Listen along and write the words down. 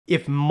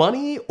If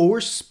money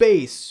or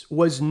space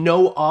was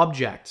no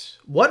object,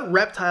 what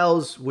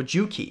reptiles would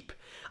you keep?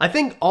 I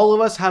think all of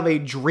us have a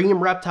dream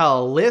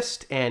reptile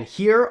list, and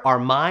here are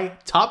my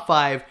top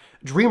 5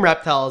 dream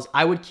reptiles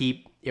I would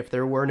keep if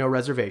there were no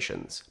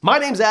reservations. My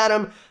name's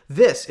Adam,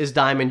 this is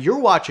Diamond, you're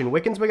watching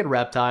Wickens Wicked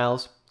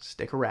Reptiles.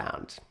 Stick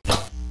around.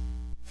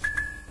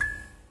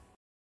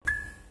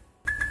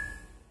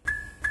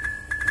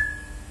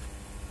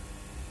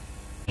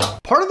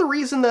 Part of the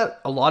reason that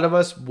a lot of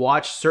us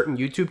watch certain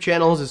YouTube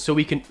channels is so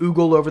we can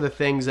oogle over the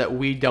things that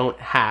we don't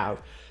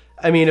have.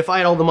 I mean, if I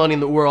had all the money in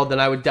the world,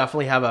 then I would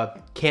definitely have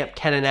a Camp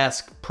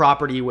Kennan-esque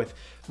property with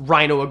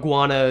rhino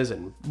iguanas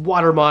and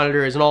water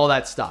monitors and all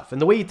that stuff.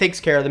 And the way he takes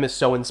care of them is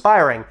so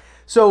inspiring.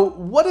 So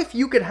what if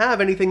you could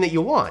have anything that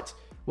you want?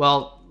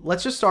 Well,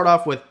 let's just start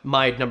off with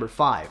my number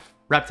 5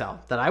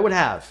 reptile that I would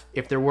have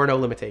if there were no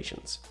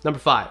limitations. Number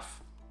 5,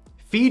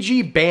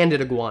 Fiji banded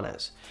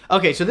iguanas.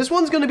 Okay, so this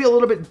one's gonna be a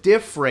little bit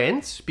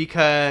different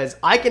because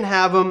I can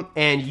have them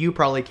and you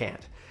probably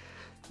can't.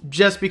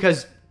 Just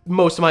because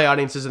most of my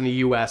audience is in the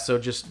US, so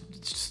just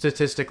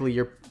statistically,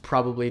 you're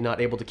probably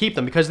not able to keep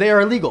them because they are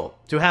illegal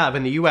to have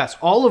in the US.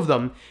 All of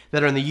them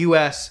that are in the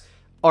US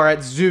are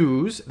at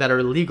zoos that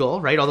are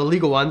legal, right? All the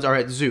legal ones are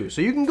at zoos.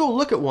 So you can go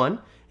look at one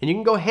and you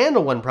can go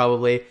handle one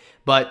probably,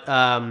 but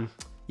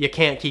you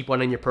can't keep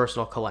one in your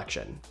personal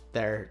collection.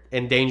 They're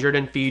endangered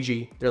in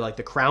Fiji. They're like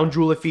the crown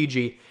jewel of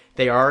Fiji.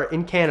 They are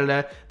in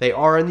Canada, they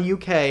are in the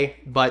UK,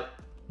 but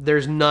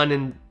there's none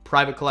in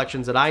private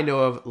collections that I know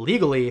of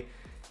legally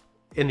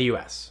in the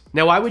US.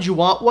 Now, why would you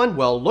want one?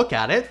 Well, look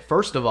at it.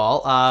 First of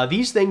all,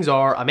 these things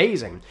are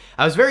amazing.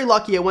 I was very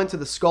lucky. I went to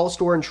the Skull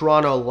store in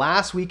Toronto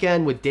last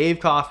weekend with Dave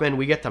Kaufman.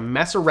 We get to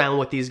mess around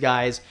with these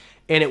guys,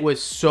 and it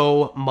was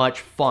so much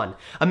fun.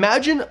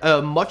 Imagine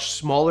a much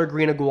smaller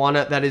green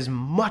iguana that is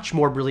much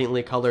more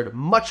brilliantly colored,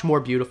 much more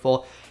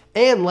beautiful,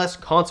 and less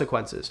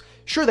consequences.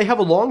 Sure, they have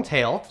a long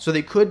tail, so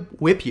they could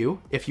whip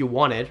you if you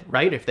wanted,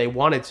 right? If they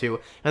wanted to,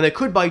 and they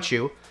could bite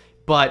you,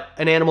 but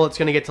an animal that's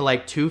gonna get to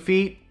like 2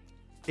 feet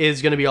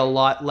is gonna be a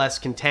lot less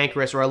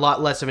cantankerous, or a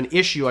lot less of an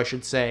issue, I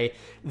should say,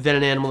 than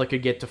an animal that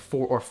could get to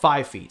 4 or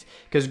 5 feet.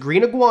 Because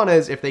green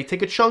iguanas, if they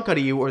take a chunk out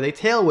of you or they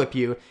tail whip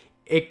you,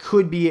 it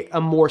could be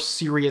a more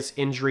serious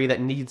injury that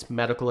needs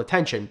medical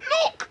attention.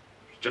 Look!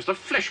 Just a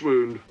flesh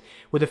wound.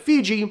 With a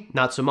Fiji,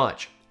 not so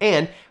much.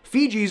 And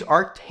Fijis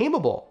are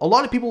tameable. A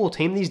lot of people will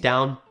tame these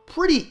down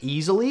pretty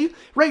easily,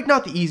 right?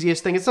 Not the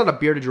easiest thing. It's not a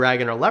bearded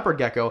dragon or leopard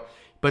gecko,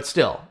 but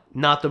still,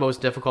 not the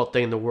most difficult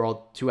thing in the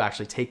world to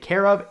actually take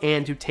care of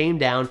and to tame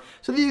down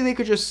so that they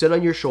could just sit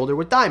on your shoulder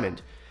with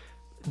Diamond.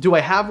 Do I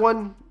have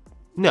one?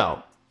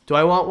 No. Do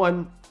I want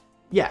one?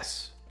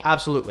 Yes,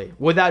 absolutely.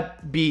 Would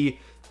that be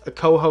a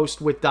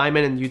co-host with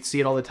Diamond and you'd see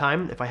it all the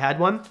time if I had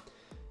one?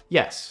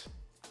 Yes.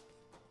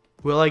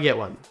 Will I get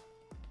one?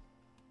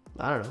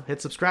 I don't know.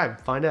 Hit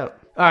subscribe. Find out.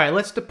 All right,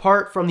 let's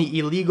depart from the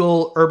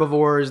illegal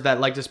herbivores that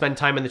like to spend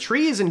time in the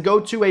trees and go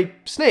to a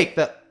snake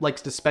that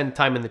likes to spend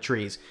time in the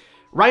trees.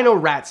 Rhino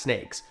rat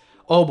snakes.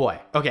 Oh boy.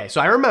 Okay,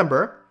 so I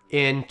remember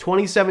in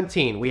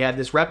 2017, we had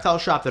this reptile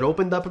shop that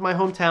opened up in my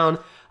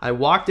hometown. I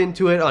walked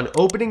into it on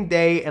opening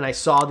day and I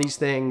saw these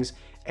things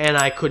and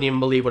I couldn't even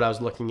believe what I was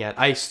looking at.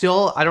 I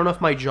don't know if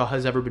my jaw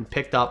has ever been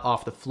picked up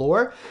off the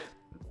floor.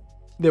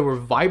 They were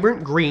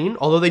vibrant green,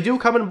 although they do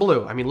come in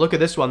blue. I mean, look at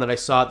this one that I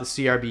saw at the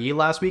CRBE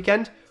last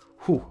weekend.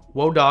 Whew,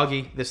 whoa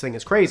doggy, this thing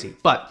is crazy.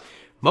 But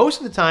most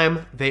of the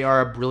time, they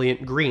are a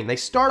brilliant green. They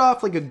start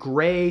off like a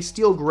gray,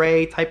 steel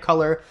gray type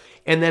color,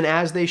 and then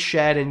as they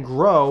shed and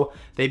grow,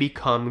 they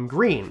become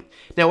green.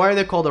 Now, why are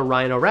they called a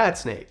rhino rat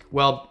snake?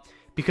 Well,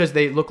 because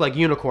they look like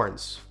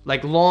unicorns,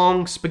 like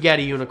long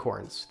spaghetti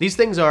unicorns. These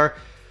things are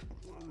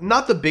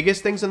not the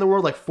biggest things in the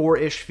world, like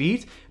 4-ish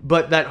feet,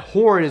 but that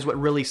horn is what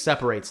really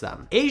separates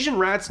them. Asian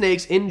rat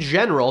snakes in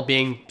general,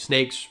 being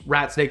snakes,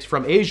 rat snakes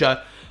from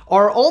Asia,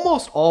 are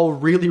almost all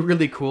really,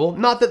 really cool.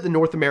 Not that the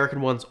North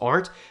American ones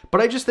aren't,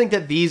 but I just think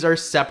that these are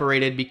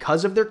separated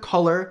because of their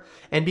color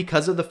and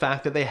because of the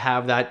fact that they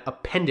have that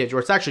appendage, or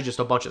it's actually just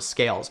a bunch of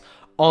scales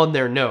on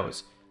their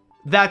nose.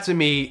 That to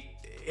me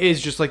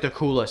is just like the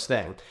coolest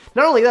thing.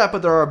 Not only that,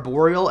 but they're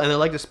arboreal and they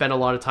like to spend a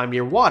lot of time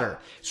near water.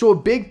 So a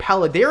big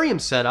paludarium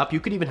setup, you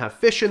could even have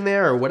fish in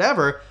there or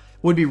whatever,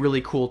 would be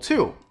really cool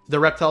too. The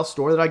reptile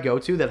store that I go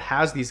to that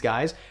has these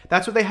guys,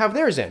 that's what they have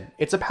theirs in.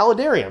 It's a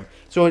paludarium.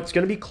 So it's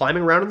going to be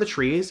climbing around in the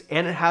trees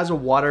and it has a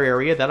water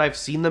area that I've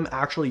seen them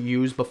actually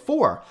use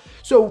before.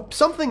 So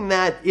something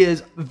that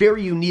is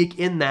very unique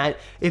in that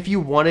if you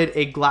wanted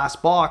a glass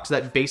box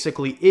that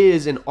basically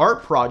is an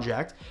art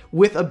project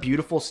with a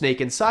beautiful snake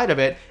inside of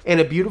it and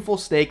a beautiful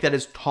snake that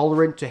is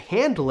tolerant to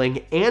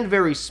handling and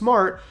very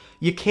smart,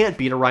 you can't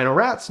beat a rhino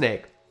rat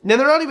snake. Now,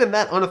 they're not even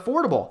that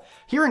unaffordable.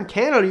 Here in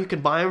Canada, you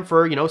can buy them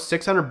for, you know,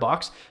 600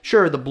 bucks.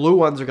 Sure, the blue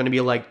ones are going to be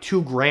like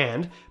 2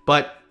 grand,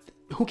 but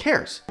who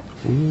cares?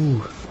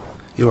 Ooh,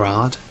 you're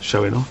hard,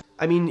 showing off.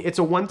 I mean, it's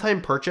a one-time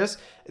purchase.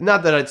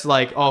 Not that it's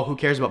like, oh, who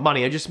cares about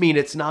money? I just mean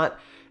it's not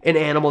an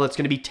animal that's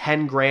going to be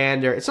 10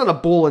 grand, or it's not a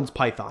Boelen's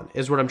python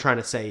is what I'm trying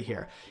to say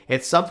here.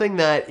 It's something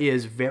that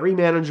is very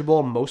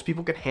manageable. Most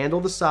people can handle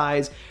the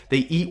size. They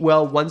eat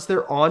well once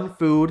they're on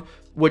food,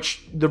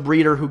 which the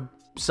breeder who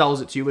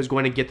sells it to you is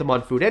going to get them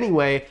on food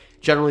anyway.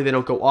 Generally, they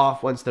don't go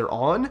off once they're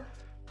on.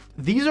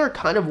 These are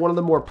kind of one of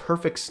the more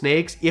perfect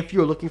snakes if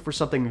you're looking for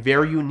something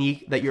very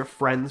unique that your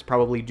friends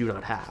probably do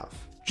not have.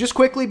 Just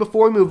quickly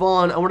before we move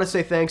on, I want to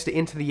say thanks to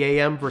Into the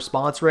AM for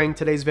sponsoring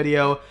today's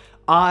video.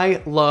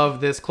 I love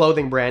this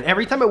clothing brand.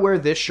 Every time I wear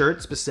this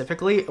shirt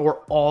specifically,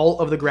 or all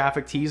of the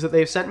graphic tees that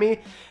they've sent me,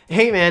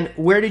 hey man,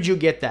 where did you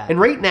get that? And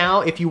right now,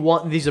 if you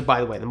want, these are,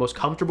 by the way, the most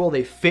comfortable.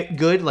 They fit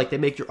good, like they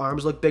make your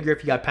arms look bigger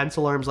if you got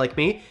pencil arms like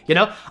me. You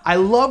know, I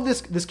love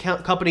this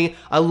company.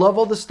 I love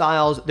all the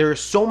styles. There are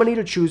so many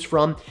to choose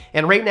from.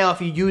 And right now,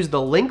 if you use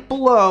the link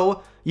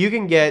below, you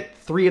can get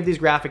 3 of these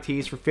graphic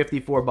tees for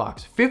 54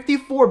 bucks.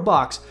 54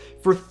 bucks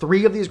for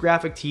 3 of these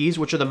graphic tees,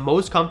 which are the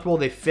most comfortable,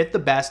 they fit the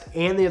best,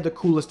 and they have the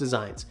coolest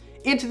designs.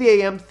 Into the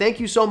AM, thank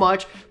you so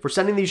much for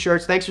sending these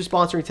shirts. Thanks for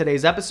sponsoring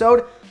today's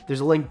episode.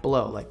 There's a link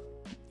below. Like,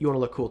 you want to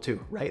look cool too,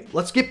 right?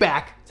 Let's get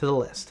back to the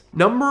list.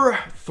 Number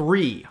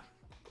 3,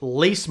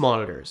 lace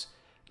monitors.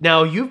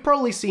 Now, you've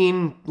probably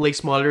seen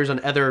lace monitors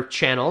on other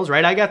channels,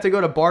 right? I got to go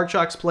to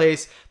Barchuk's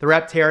place, the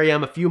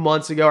Reptarium, a few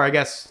months ago, or I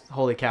guess,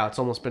 holy cow, it's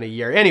almost been a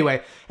year.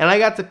 Anyway, and I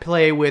got to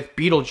play with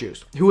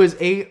Beetlejuice, who is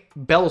a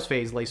Bell's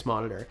Phase lace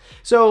monitor.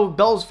 So,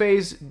 Bell's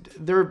Phase,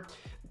 I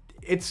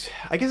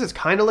guess it's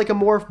kind of like a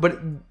morph, but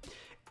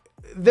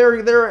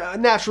they're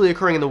naturally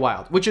occurring in the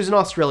wild, which is in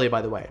Australia,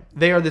 by the way.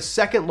 They are the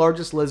 2nd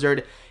largest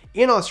lizard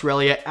in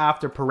Australia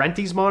after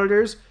Parentes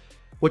monitors,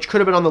 which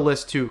could have been on the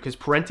list too, because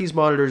Parentes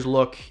monitors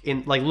look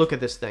at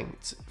this thing.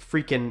 It's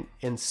freaking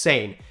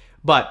insane.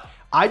 But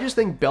I just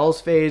think Bell's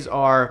Phase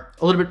are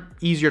a little bit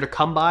easier to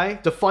come by.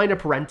 To find a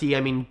Parente,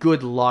 I mean,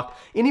 good luck.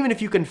 And even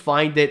if you can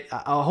find it,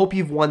 I hope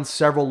you've won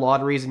several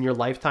lotteries in your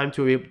lifetime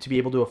to be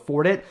able to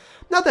afford it.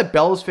 Not that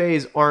Bell's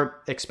Phase aren't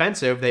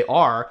expensive, they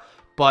are,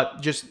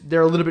 but just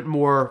they're a little bit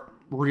more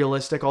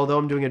realistic, although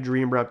I'm doing a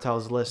Dream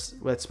Reptiles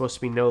list that's supposed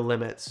to be no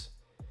limits.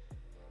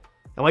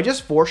 Am I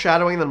just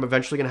foreshadowing that I'm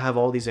eventually going to have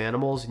all these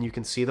animals and you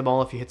can see them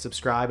all if you hit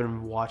subscribe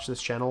and watch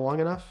this channel long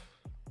enough?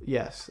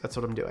 Yes, that's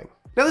what I'm doing.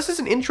 Now, this is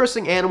an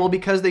interesting animal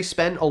because they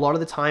spend a lot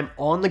of the time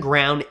on the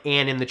ground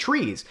and in the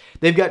trees.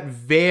 They've got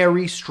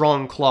very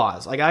strong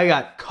claws. Like, I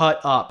got cut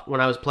up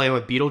when I was playing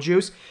with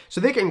Beetlejuice. So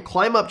they can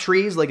climb up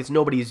trees like it's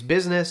nobody's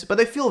business, but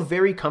they feel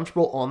very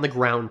comfortable on the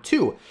ground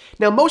too.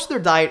 Now, most of their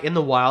diet in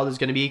the wild is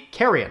going to be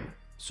carrion,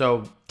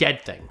 so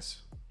dead things.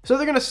 So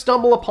they're going to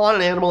stumble upon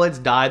an animal that's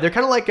died. They're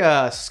kind of like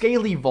a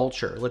scaly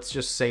vulture, let's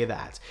just say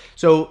that.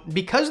 So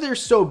because they're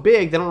so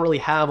big, they don't really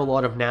have a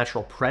lot of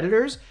natural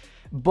predators,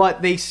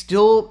 but they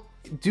still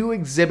do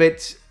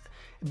exhibit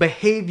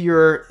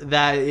behavior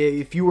that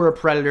if you were a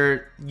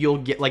predator, you'll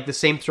get like the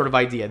same sort of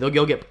idea.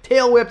 You'll get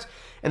tail whipped,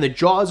 and the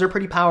jaws are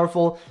pretty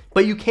powerful,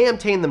 but you can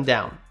tame them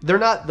down. They're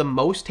not the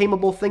most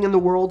tameable thing in the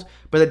world,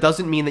 but that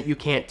doesn't mean that you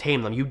can't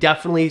tame them. You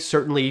definitely,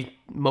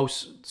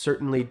 most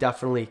certainly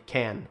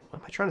can. What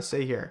am I trying to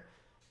say here?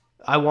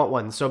 I want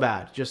one so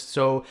bad,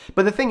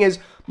 but the thing is,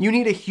 you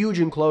need a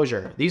huge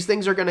enclosure. These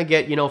things are gonna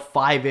get,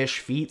 5-ish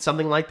feet,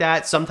 something like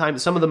that.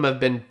 Sometimes, some of them have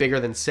been bigger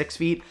than 6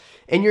 feet,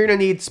 and you're gonna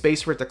need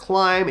space for it to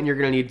climb, and you're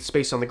gonna need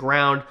space on the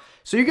ground.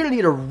 So you're gonna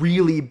need a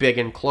really big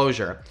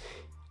enclosure.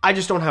 I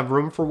just don't have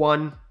room for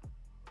one.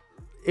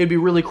 It'd be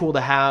really cool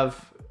to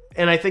have,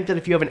 and I think that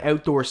if you have an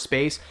outdoor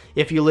space,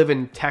 if you live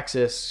in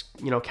Texas,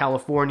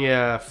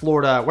 California,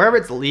 Florida, wherever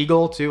it's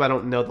legal too, I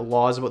don't know the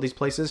laws about these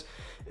places,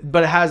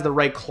 but it has the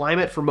right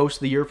climate for most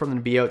of the year for them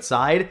to be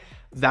outside,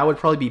 that would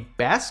probably be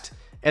best,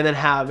 and then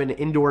have an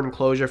indoor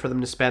enclosure for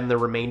them to spend the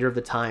remainder of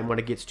the time when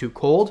it gets too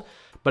cold.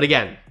 But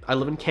again, I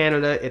live in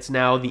Canada, it's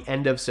now the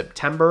end of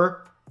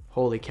September.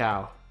 Holy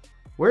cow.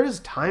 Where does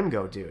time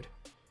go, dude?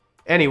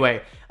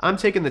 Anyway, I'm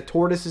taking the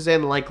tortoises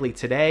in likely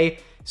today,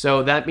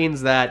 so that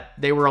means that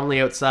they were only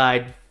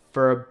outside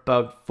for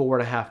about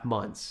 4.5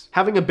 months.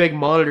 Having a big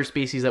monitor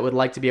species that would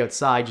like to be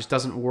outside just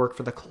doesn't work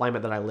for the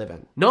climate that I live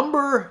in.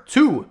 Number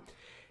 2,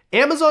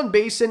 Amazon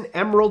Basin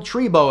Emerald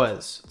Tree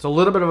Boas. It's a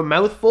little bit of a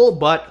mouthful,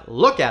 but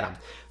look at them.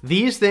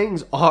 These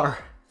things are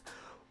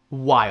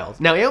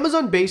wild. Now,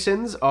 Amazon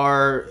Basins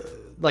are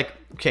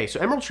so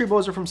Emerald Tree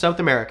Boas are from South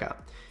America,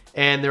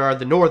 and there are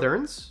the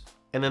Northerns,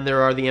 and then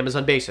there are the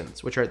Amazon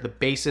Basins, which are at the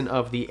basin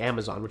of the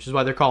Amazon, which is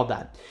why they're called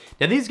that.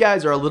 Now, these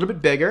guys are a little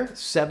bit bigger,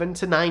 7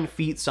 to 9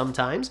 feet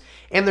sometimes,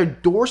 and their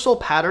dorsal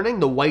patterning,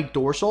 the white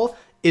dorsal,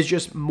 is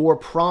just more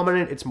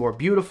prominent. It's more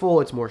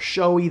beautiful. It's more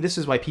showy. This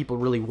is why people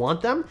really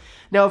want them.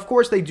 Now, of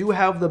course, they do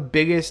have the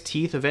biggest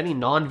teeth of any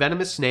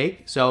non-venomous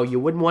snake, so you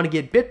wouldn't want to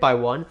get bit by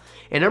one.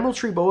 And Emerald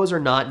Tree Boas are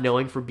not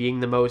known for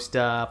being the most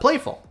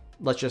playful,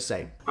 let's just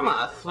say. I'm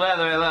a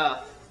slithery little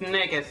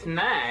snaky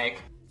snake.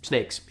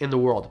 Snakes in the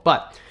world.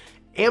 But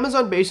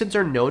Amazon Basins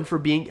are known for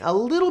being a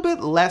little bit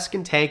less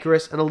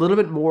cantankerous and a little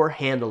bit more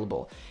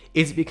handleable.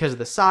 Is it because of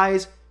the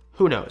size?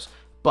 Who knows?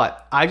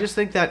 But I just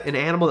think that an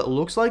animal that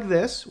looks like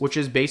this, which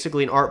is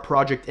basically an art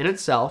project in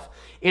itself,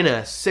 in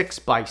a 6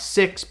 by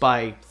 6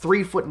 by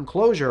 3 foot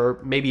enclosure, or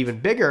maybe even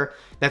bigger,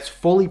 that's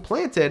fully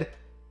planted,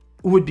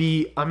 would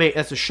be, I mean,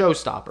 that's a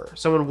showstopper.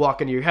 Someone would walk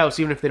into your house,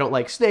 even if they don't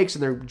like snakes,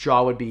 and their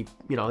jaw would be,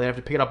 you know, they have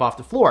to pick it up off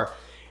the floor.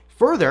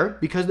 Further,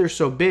 because they're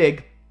so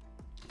big,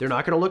 they're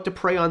not going to look to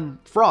prey on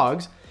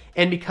frogs.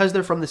 And because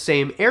they're from the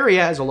same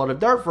area as a lot of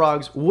dart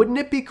frogs, wouldn't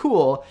it be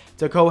cool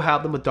to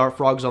cohab them with dart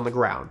frogs on the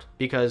ground?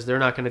 Because they're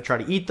not going to try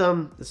to eat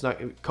them. It's not,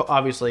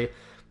 obviously,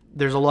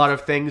 there's a lot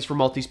of things for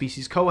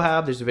multi-species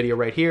cohab. There's a video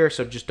right here,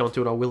 so just don't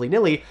do it all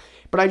willy-nilly.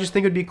 But I just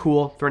think it would be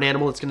cool for an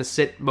animal that's going to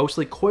sit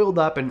mostly coiled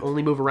up and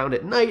only move around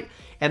at night.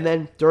 And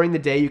then during the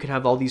day, you can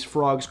have all these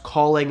frogs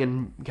calling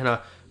and kind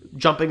of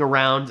jumping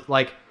around.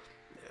 Like,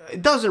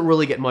 it doesn't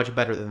really get much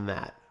better than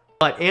that.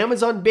 But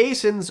Amazon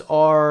basins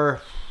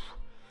are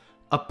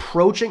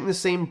approaching the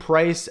same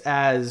price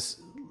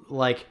as,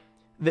 like,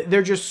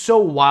 they're just so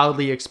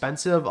wildly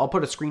expensive. I'll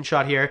put a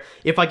screenshot here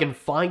if I can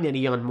find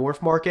any on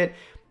Morph Market.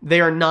 They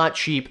are not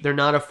cheap. They're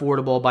not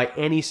affordable by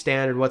any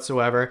standard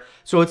whatsoever.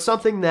 So it's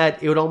something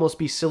that it would almost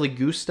be silly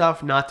goose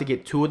stuff not to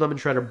get 2 of them and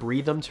try to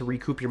breed them to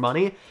recoup your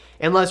money,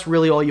 unless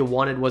really all you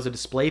wanted was a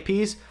display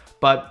piece.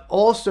 But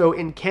also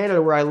in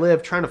Canada where I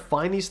live, trying to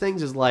find these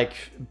things is like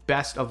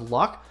best of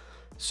luck.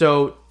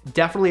 So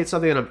definitely it's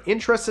something that I'm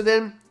interested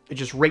in. It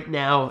just right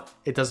now,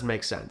 it doesn't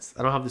make sense.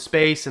 I don't have the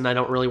space and I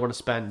don't really want to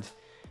spend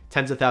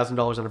tens of thousands of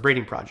dollars on a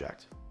breeding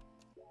project.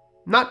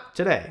 Not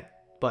today,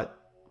 but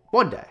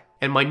one day.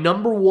 And my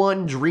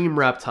 #1 dream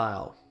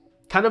reptile,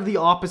 kind of the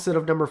opposite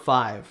of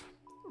 #5,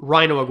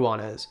 rhino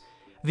iguanas.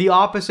 The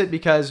opposite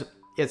because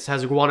it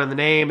has iguana in the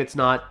name, it's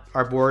not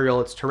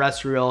arboreal, it's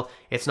terrestrial,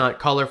 it's not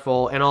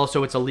colorful, and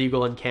also it's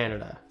illegal in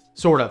Canada.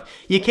 Sort of.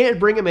 You can't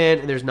bring them in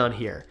and there's none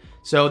here.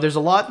 So there's a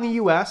lot in the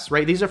US,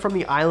 right? These are from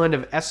the island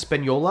of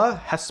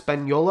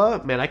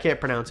Hispaniola. Man, I can't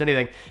pronounce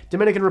anything.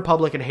 Dominican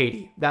Republic and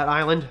Haiti. That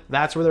island,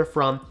 that's where they're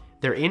from.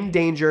 They're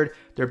endangered.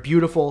 They're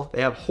beautiful.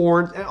 They have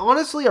horns. And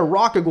honestly, a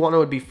rock iguana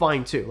would be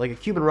fine too. Like a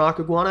Cuban rock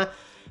iguana.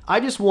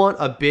 I just want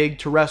a big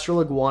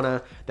terrestrial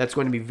iguana that's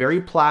going to be very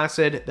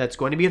placid, that's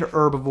going to be an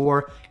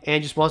herbivore,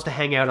 and just wants to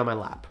hang out on my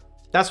lap.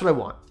 That's what I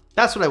want.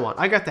 That's what I want.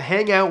 I got to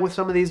hang out with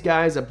some of these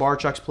guys at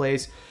Barchuk's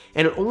place,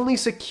 and it only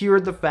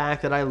secured the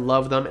fact that I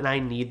love them and I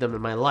need them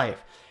in my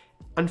life.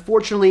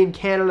 Unfortunately, in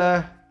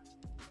Canada,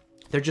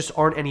 there just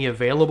aren't any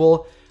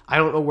available. I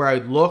don't know where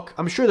I'd look.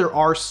 I'm sure there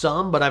are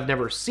some, but I've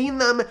never seen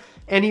them.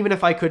 And even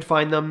if I could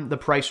find them, the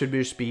price would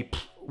just be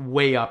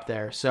way up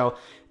there. So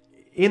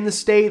in the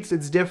States,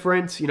 it's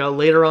different. You know,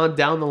 later on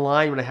down the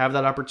line, when I have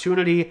that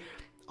opportunity,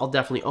 I'll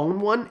definitely own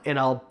one, and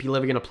I'll be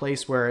living in a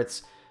place where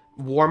it's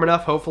warm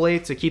enough, hopefully,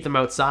 to keep them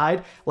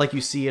outside, like you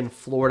see in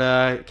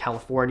Florida,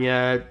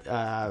 California,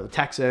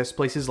 Texas,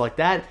 places like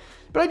that.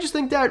 But I just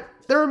think that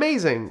they're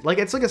amazing. Like,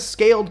 it's like a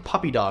scaled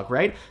puppy dog,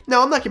 right?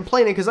 Now, I'm not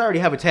complaining because I already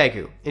have a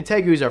Tegu, and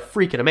Tegus are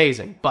freaking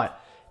amazing, but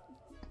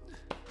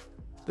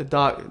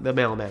the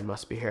mailman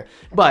must be here.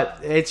 But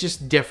it's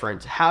just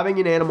different. Having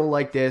an animal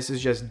like this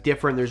is just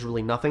different. There's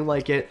really nothing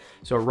like it.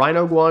 So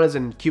rhino iguanas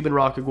and Cuban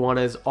rock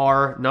iguanas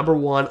are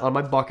 #1 on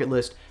my bucket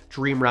list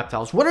dream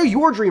reptiles. What are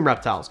your dream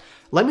reptiles?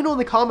 Let me know in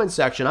the comments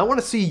section. I want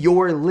to see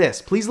your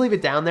list. Please leave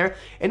it down there.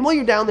 And while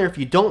you're down there, if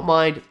you don't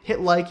mind,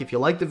 hit like. If you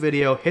like the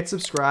video, hit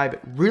subscribe.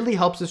 It really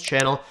helps this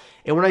channel.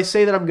 And when I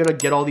say that I'm going to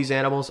get all these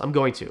animals, I'm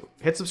going to.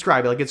 Hit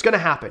subscribe. Like, it's going to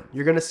happen.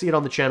 You're going to see it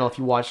on the channel if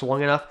you watch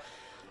long enough.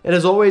 And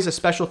as always, a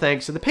special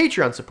thanks to the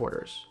Patreon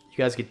supporters. You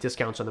guys get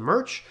discounts on the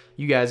merch.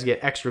 You guys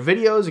get extra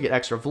videos. You get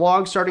extra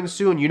vlogs starting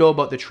soon. You know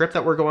about the trip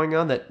that we're going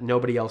on that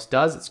nobody else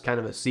does. It's kind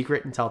of a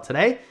secret until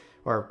today,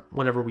 or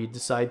whenever we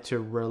decide to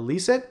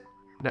release it.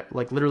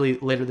 Like literally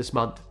later this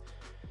month,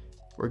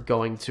 we're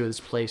going to this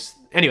place.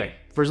 Anyway,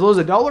 for as low as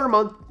 $1 a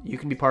month, you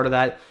can be part of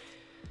that.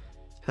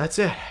 That's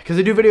it. Because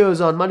I do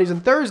videos on Mondays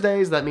and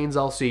Thursdays, that means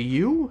I'll see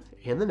you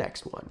in the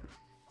next one.